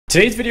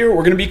Today's video,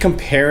 we're going to be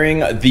comparing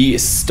the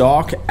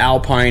stock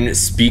Alpine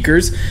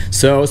speakers,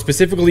 so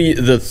specifically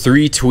the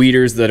 3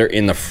 tweeters that are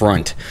in the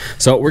front.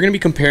 So we're going to be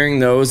comparing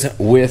those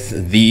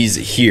with these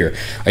here.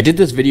 I did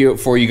this video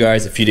for you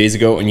guys a few days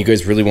ago, and you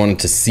guys really wanted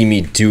to see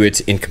me do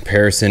it in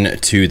comparison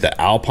to the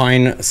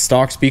Alpine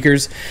stock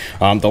speakers.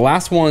 The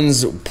last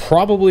ones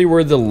probably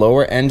were the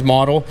lower end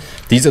model.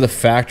 These are the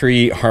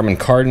factory Harmon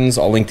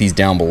Kardons. I'll link these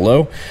down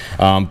below.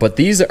 But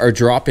these are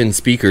drop-in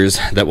speakers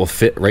that will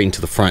fit right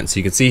into the front. So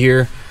you can see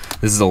here,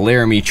 this is a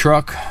Laramie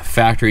truck,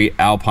 factory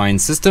Alpine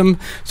system.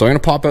 So I'm gonna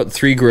pop out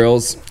 3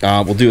 grills.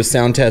 We'll do a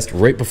sound test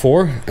right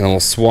before, and we'll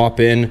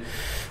swap in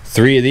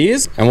 3 of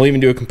these, and we'll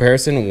even do a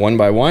comparison one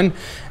by one,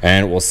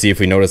 and we'll see if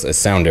we notice a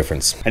sound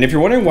difference. And if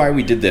you're wondering why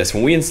we did this,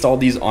 when we installed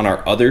these on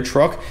our other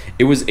truck,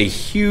 it was a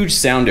huge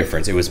sound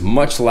difference. It was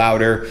much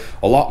louder,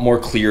 a lot more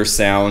clear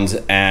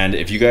sound, and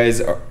if you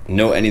guys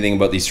know anything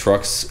about these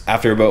trucks,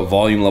 after about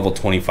volume level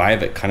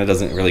 25, it kind of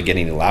doesn't really get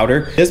any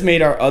louder. This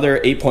made our other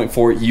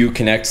 8.4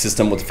 Uconnect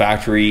system with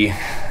factory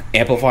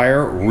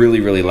amplifier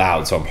really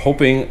loud. So I'm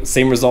hoping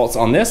same results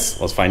on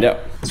this. Let's find out.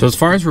 So as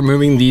far as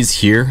removing these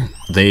here,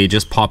 they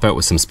just pop out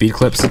with some speed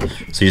clips. So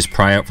you just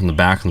pry out from the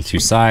back on the 2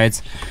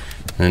 sides.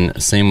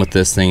 And same with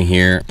this thing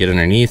here. Get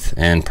underneath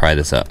and pry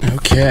this up.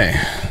 Okay.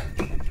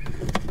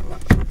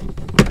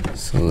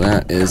 So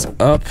that is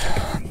up.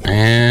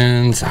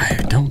 And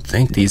I don't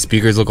think these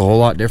speakers look a whole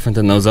lot different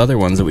than those other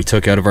ones that we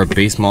took out of our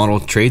base model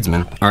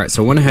Tradesman. All right,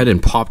 so I went ahead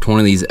and popped one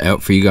of these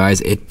out for you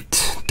guys. It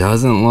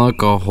doesn't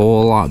look a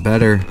whole lot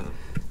better,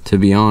 to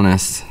be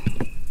honest,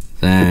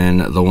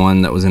 than the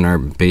one that was in our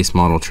base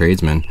model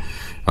Tradesman.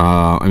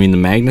 I mean, the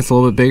magnet's a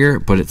little bit bigger,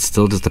 but it's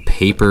still just a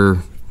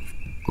paper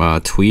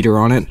tweeter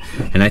on it.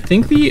 And I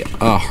think the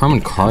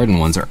Harmon Kardon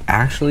ones are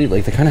actually,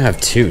 like, they kind of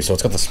have 2. So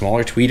it's got the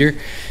smaller tweeter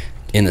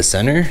in the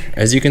center,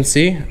 as you can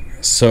see.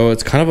 So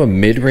it's kind of a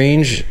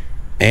mid-range,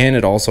 and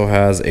it also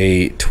has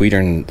a tweeter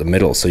in the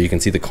middle, so you can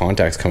see the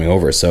contacts coming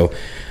over. So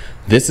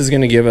this is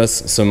going to give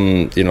us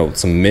some, you know,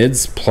 some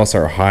mids plus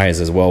our highs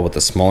as well with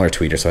the smaller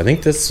tweeter. So I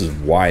think this is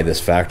why this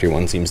factory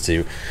one seems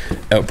to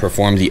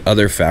outperform the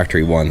other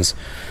factory ones.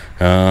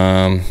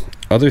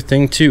 Other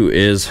thing too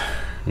is,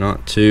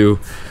 not to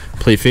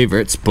play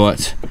favorites,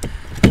 but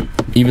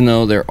even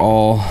though they're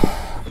all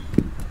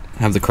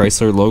have the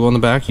Chrysler logo on the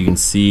back, you can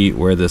see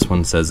where this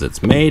one says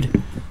it's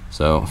made.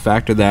 So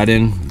factor that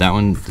in.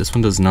 This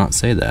one does not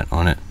say that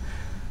on it.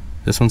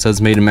 This one says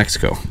made in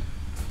Mexico.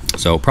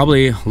 So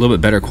probably a little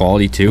bit better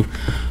quality too.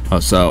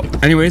 So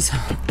anyways,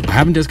 I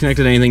haven't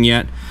disconnected anything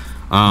yet.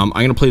 I'm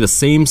gonna play the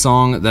same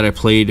song that I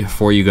played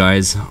for you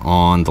guys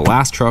on the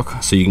last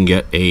truck, so you can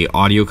get a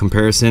audio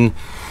comparison.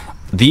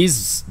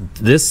 This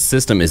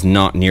system is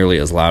not nearly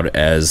as loud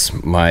as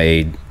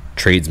my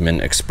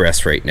Tradesman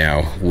Express right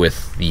now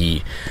with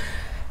the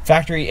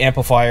factory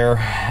amplifier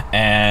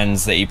and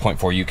the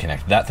 8.4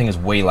 Uconnect. That thing is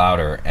way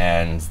louder,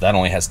 and that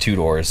only has 2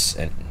 doors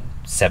and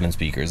 7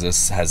 speakers.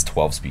 This has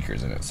 12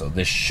 speakers in it, so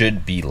this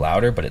should be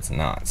louder, but it's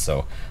not.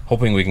 So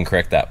hoping we can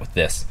correct that with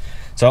this.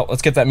 So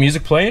let's get that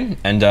music playing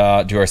and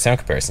do our sound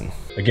comparison.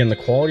 Again, the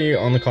quality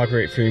on the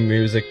copyright-free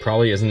music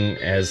probably isn't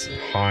as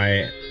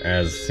high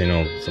as, you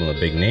know, some of the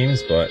big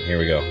names, but here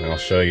we go. And I'll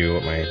show you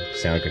what my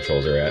sound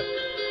controls are at.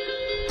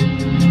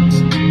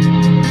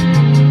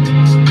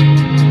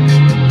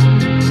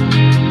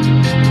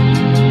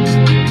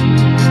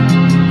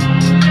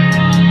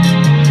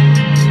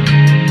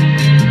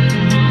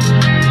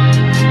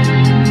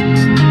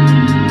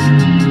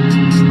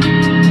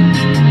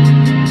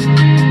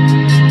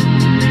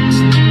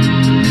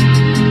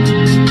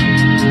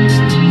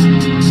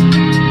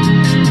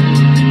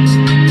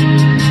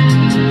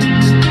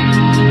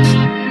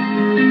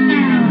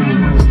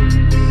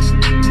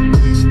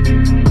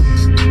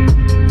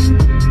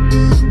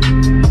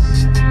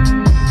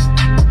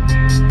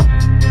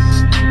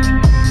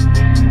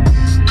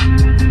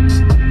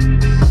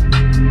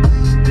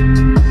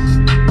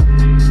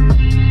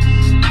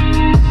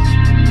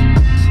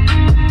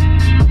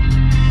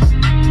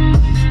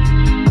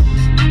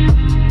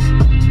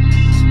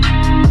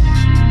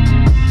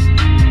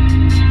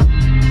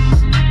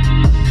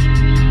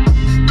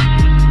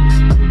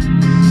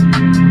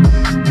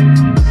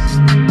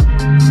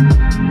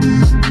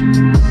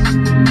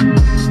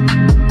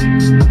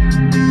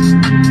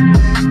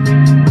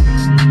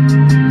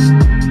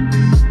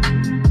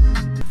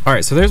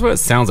 Alright, so there's what it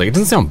sounds like. It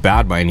doesn't sound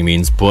bad by any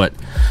means, but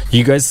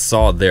you guys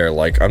saw there,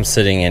 like, I'm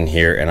sitting in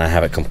here and I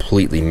have it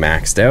completely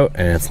maxed out,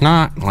 and it's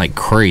not like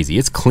crazy.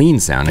 It's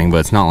clean sounding, but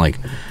it's not like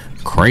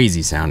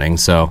crazy sounding.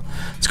 So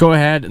let's go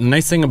ahead. The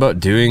nice thing about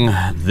doing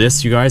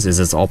this, you guys, is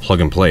it's all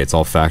plug and play. It's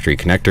all factory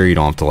connector. You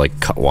don't have to like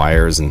cut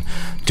wires and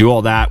do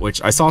all that,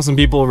 which I saw some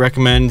people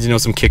recommend, you know,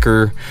 some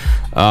kicker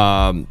you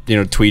know,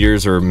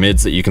 tweeters or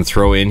mids that you can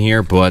throw in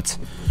here, but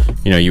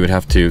you know, you would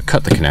have to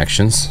cut the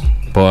connections.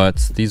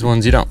 But these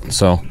ones you don't,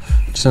 so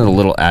just a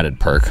little added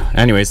perk.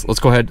 Anyways,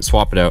 let's go ahead,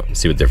 swap it out, and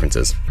see what the difference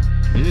is.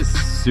 It is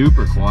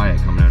super quiet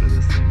coming out of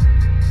this thing.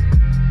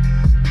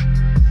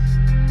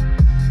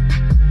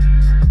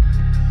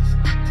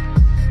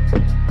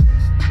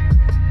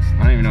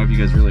 I don't even even know if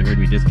you guys really heard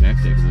me disconnect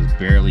it because it was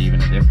barely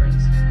even a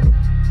difference.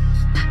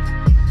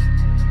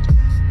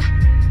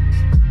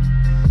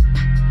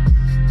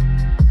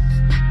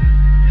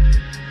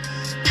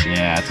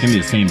 Yeah, it's gonna be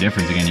the same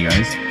difference again, you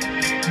guys.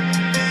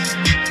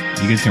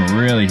 You guys can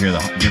really hear the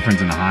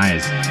difference in the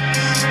highs.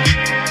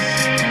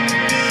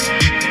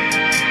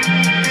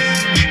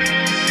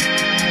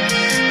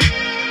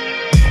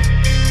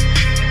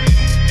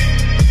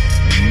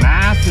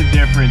 Massive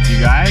difference, you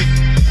guys.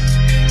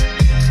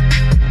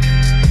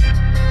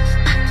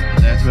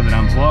 That's with it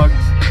unplugged.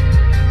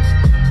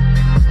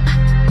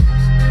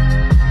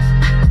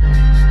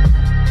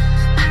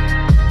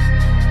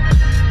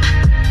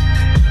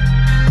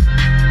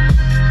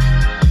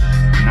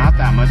 Not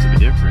that much of a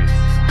difference.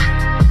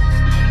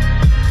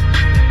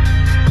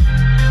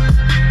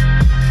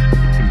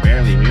 You can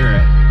barely hear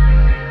it.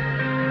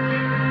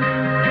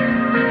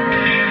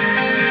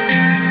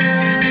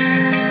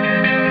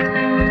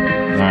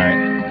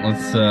 Alright,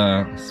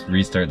 let's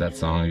restart that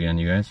song again,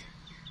 you guys.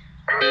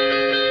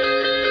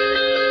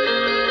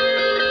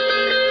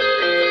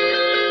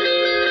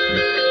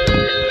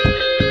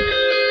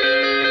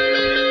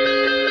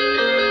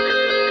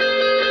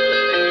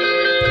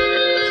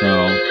 So,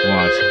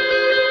 watch.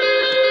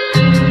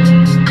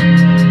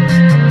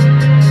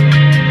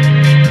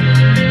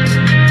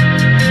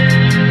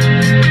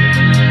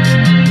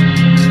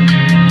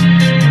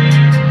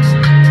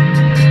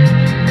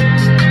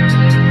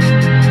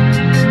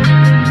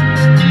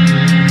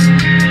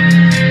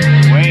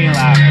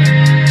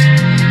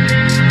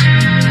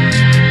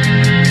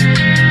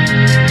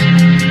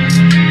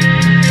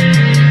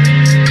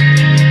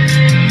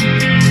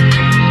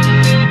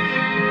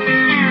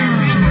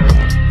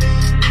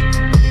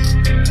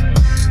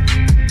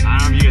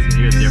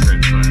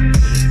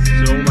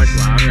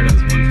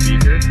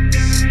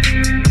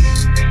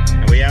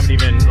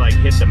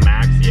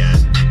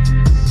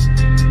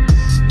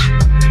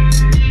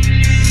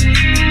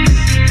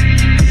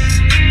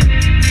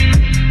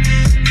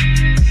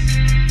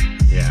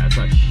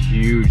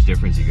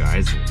 Difference, you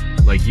guys.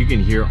 Like, you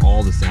can hear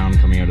all the sound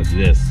coming out of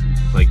this.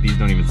 Like, these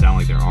don't even sound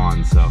like they're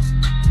on, so,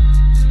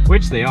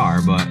 which they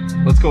are, but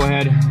let's go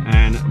ahead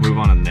and move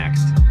on to the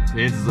next.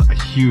 It's a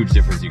huge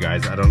difference, you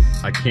guys.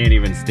 I can't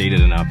even state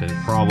it enough, and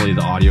probably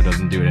the audio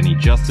doesn't do it any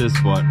justice,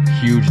 but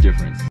huge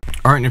difference.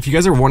 All right, and if you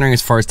guys are wondering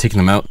as far as taking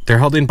them out, they're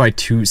held in by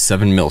two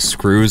 7mm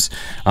screws.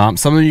 Some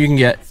of them you can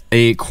get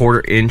a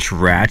 1/4 inch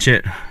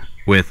ratchet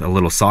with a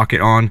little socket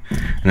on,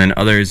 and then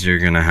others you're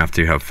gonna have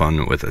to have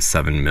fun with a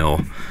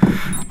 7mm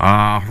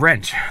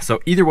wrench. So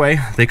either way,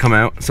 they come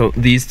out. So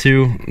these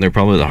two, they're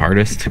probably the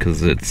hardest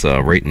because it's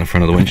right in the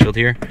front of the windshield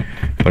here.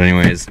 But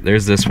anyways,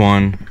 there's this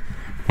one.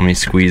 Let me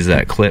squeeze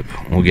that clip.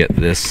 We'll get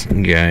this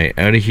guy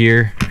out of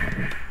here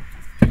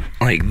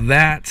like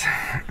that,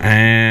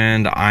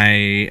 and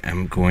I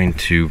am going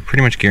to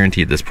pretty much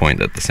guarantee at this point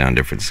that the sound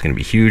difference is going to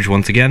be huge.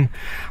 Once again,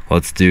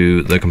 let's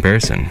do the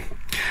comparison.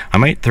 I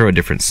might throw a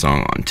different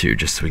song on too,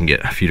 just so we can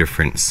get a few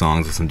different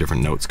songs with some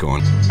different notes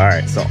going. All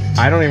right, so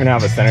I don't even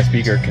have a center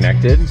speaker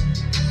connected.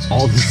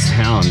 All the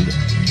sound,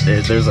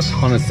 there's a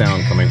ton of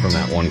sound coming from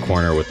that one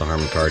corner with the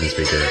Harmon Kardon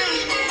speaker.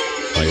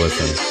 Like,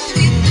 listen.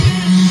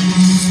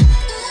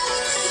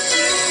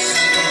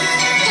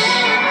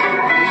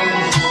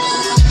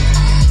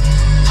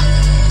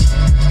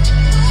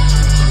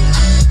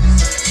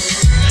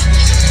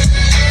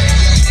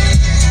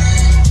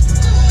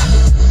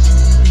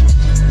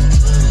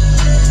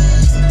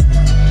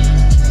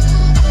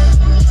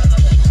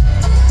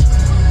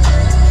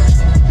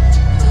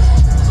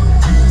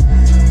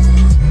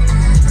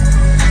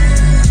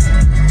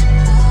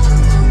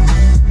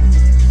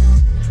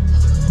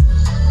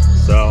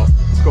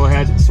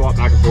 Swap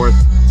back and forth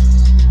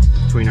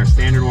between our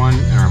standard one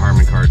and our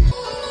Harmon Kardon.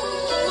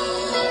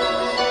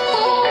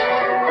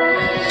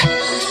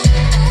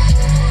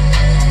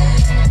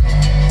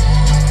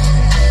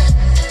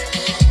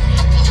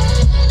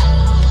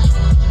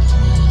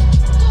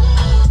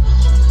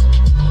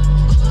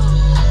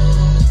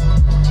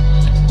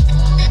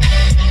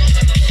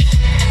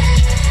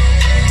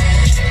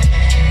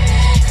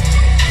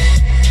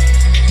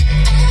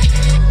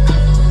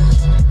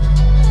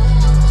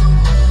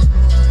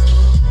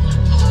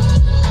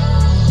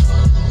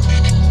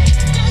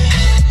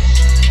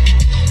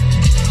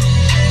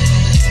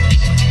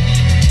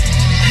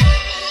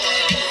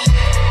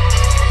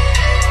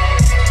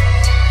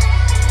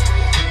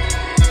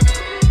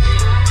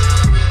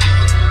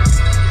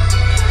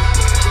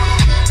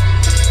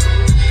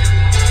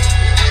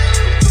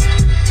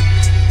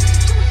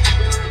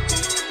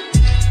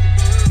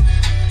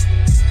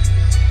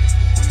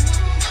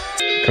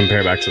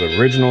 Compare back to the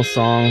original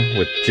song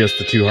with just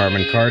the two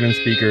Harmon Kardon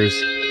speakers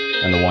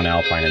and the one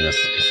Alpine in this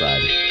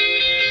side.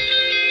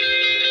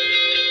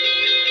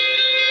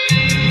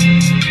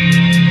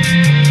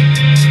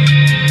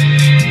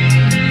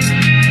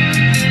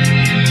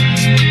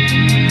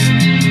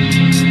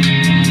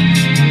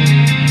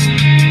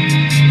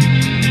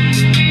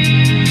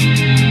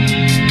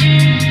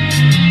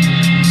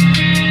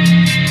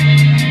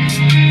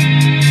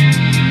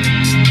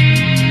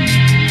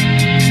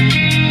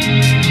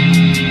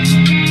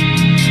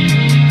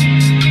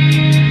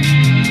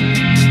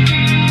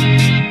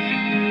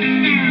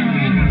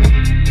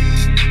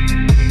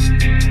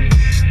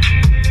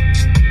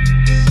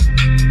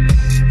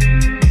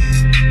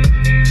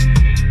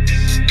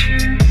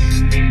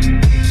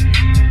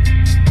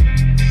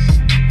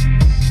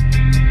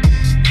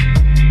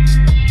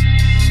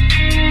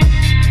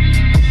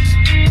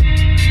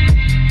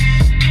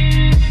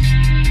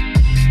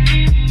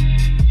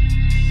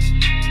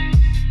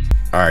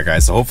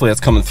 guys, so hopefully that's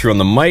coming through on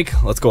the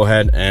mic. Let's go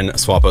ahead and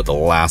swap out the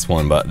last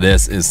one, but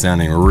this is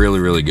sounding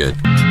really, really good.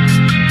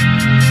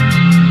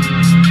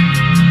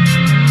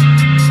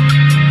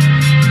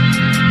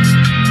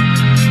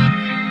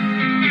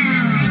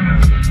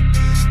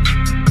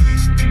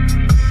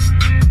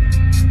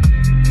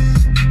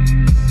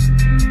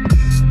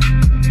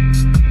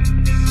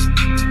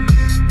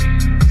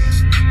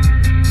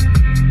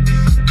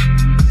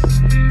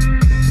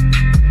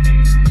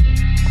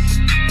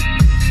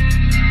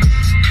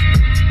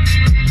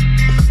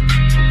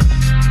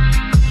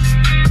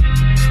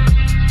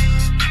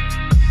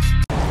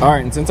 All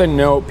right, and since I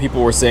know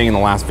people were saying in the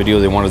last video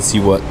they wanted to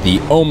see what the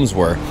ohms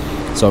were,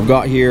 so I've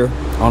got here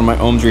on my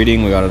ohms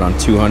reading, we got it on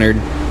 200,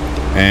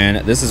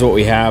 and this is what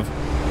we have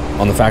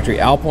on the factory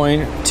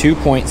Alpine,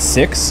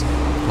 2.6.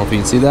 Hope you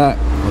can see that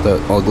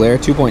without all glare.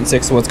 2.6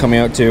 is what's coming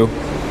out to.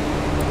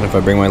 And if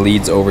I bring my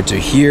leads over to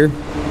here,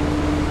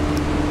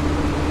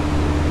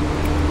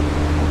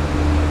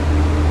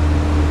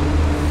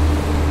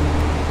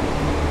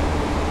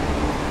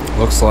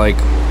 looks like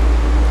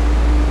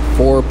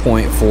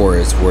 4.4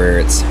 is where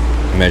it's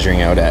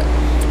measuring out at.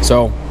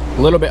 So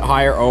a little bit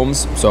higher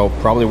ohms, so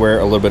probably where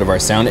a little bit of our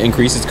sound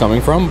increase is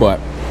coming from, but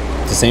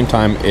at the same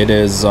time it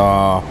is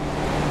sounds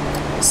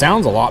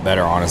a lot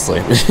better, honestly.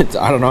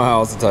 I don't know how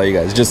else to tell you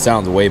guys, it just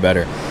sounds way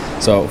better.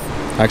 So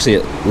actually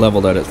it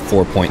leveled out at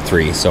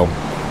 4.3. so,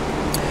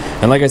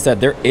 and like I said,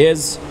 there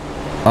is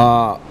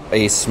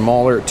a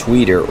smaller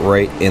tweeter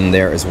right in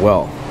there as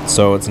well.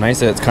 So it's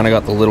nice that it's kind of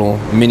got the little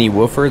mini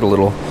woofer, the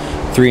little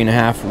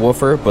 3.5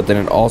 woofer, but then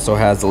it also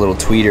has the little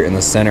tweeter in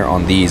the center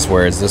on these,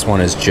 whereas this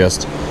one is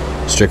just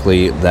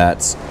strictly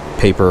that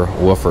paper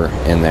woofer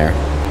in there.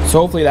 So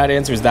hopefully that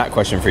answers that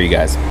question for you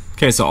guys.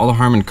 Okay, so all the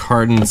Harmon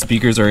Kardon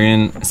speakers are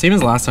in. Same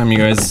as last time, you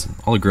guys.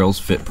 All the grills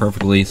fit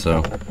perfectly,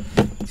 so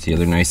that's the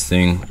other nice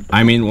thing.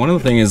 I mean, one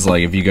of the things is,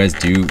 like, if you guys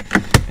do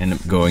end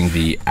up going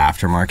the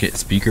aftermarket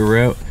speaker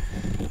route,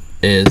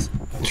 is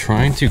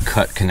trying to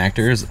cut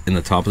connectors in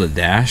the top of the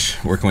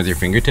dash, working with your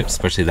fingertips,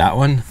 especially that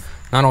one.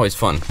 Not always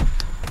fun.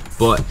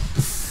 But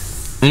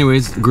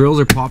anyways, grills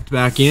are popped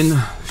back in.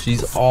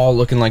 She's all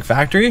looking like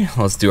factory.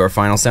 Let's do our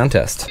final sound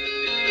test.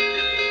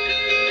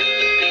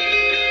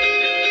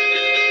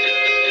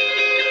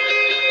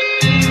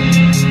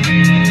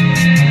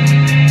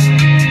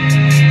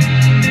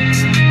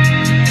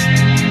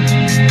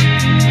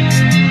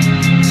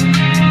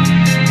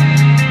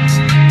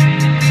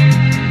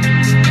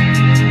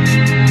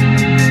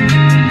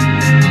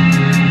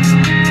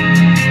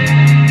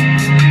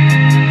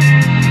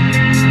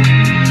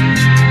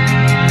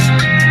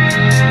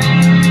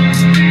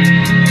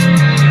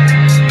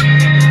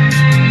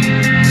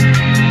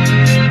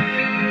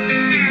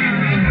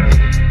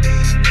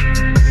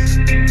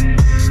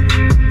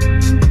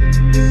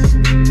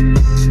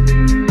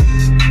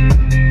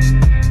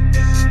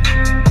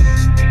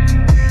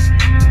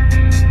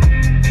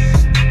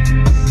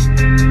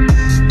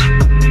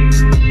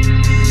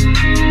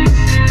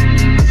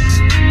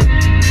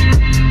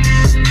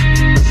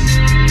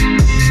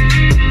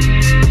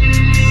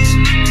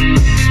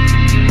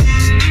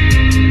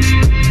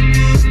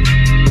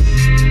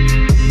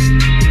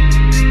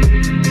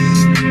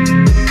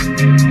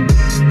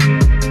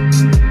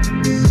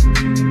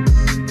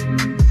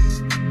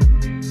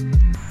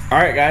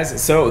 Alright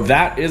guys, so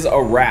that is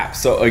a wrap.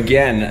 So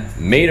again,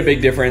 made a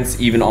big difference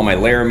even on my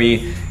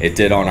Laramie. It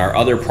did on our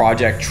other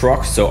project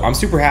truck, so I'm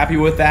super happy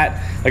with that.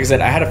 Like I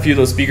said, I had a few of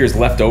those speakers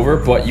left over,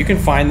 but you can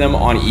find them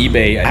on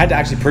eBay. I had to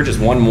actually purchase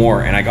one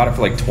more and I got it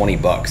for like 20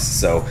 bucks.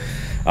 So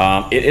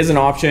it is an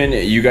option.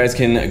 You guys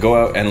can go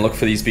out and look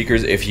for these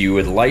speakers if you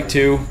would like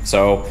to.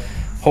 So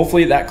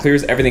hopefully that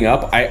clears everything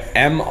up. I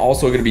am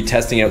also going to be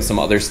testing out some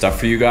other stuff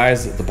for you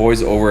guys. The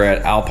boys over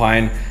at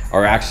Alpine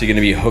are actually going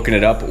to be hooking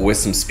it up with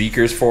some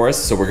speakers for us.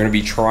 So we're going to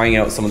be trying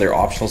out some of their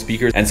optional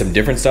speakers and some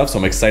different stuff. So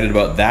I'm excited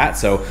about that.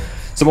 So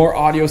some more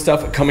audio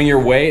stuff coming your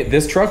way.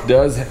 This truck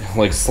does,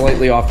 like,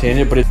 slightly off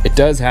tangent, but it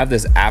does have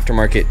this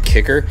aftermarket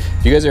kicker.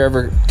 If you guys are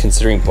ever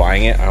considering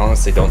buying it, I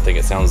honestly don't think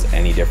it sounds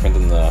any different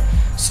than the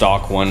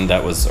stock one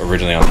that was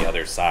originally on the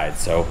other side.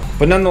 So,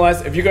 but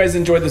nonetheless, if you guys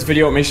enjoyed this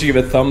video, make sure you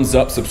give it a thumbs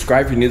up,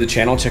 subscribe if you're new to the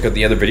channel, check out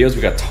the other videos.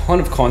 We got a ton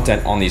of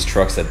content on these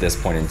trucks at this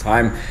point in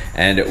time,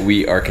 and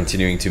we are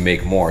continuing to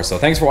make more. So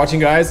thanks for watching,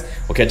 guys.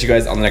 We'll catch you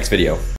guys on the next video.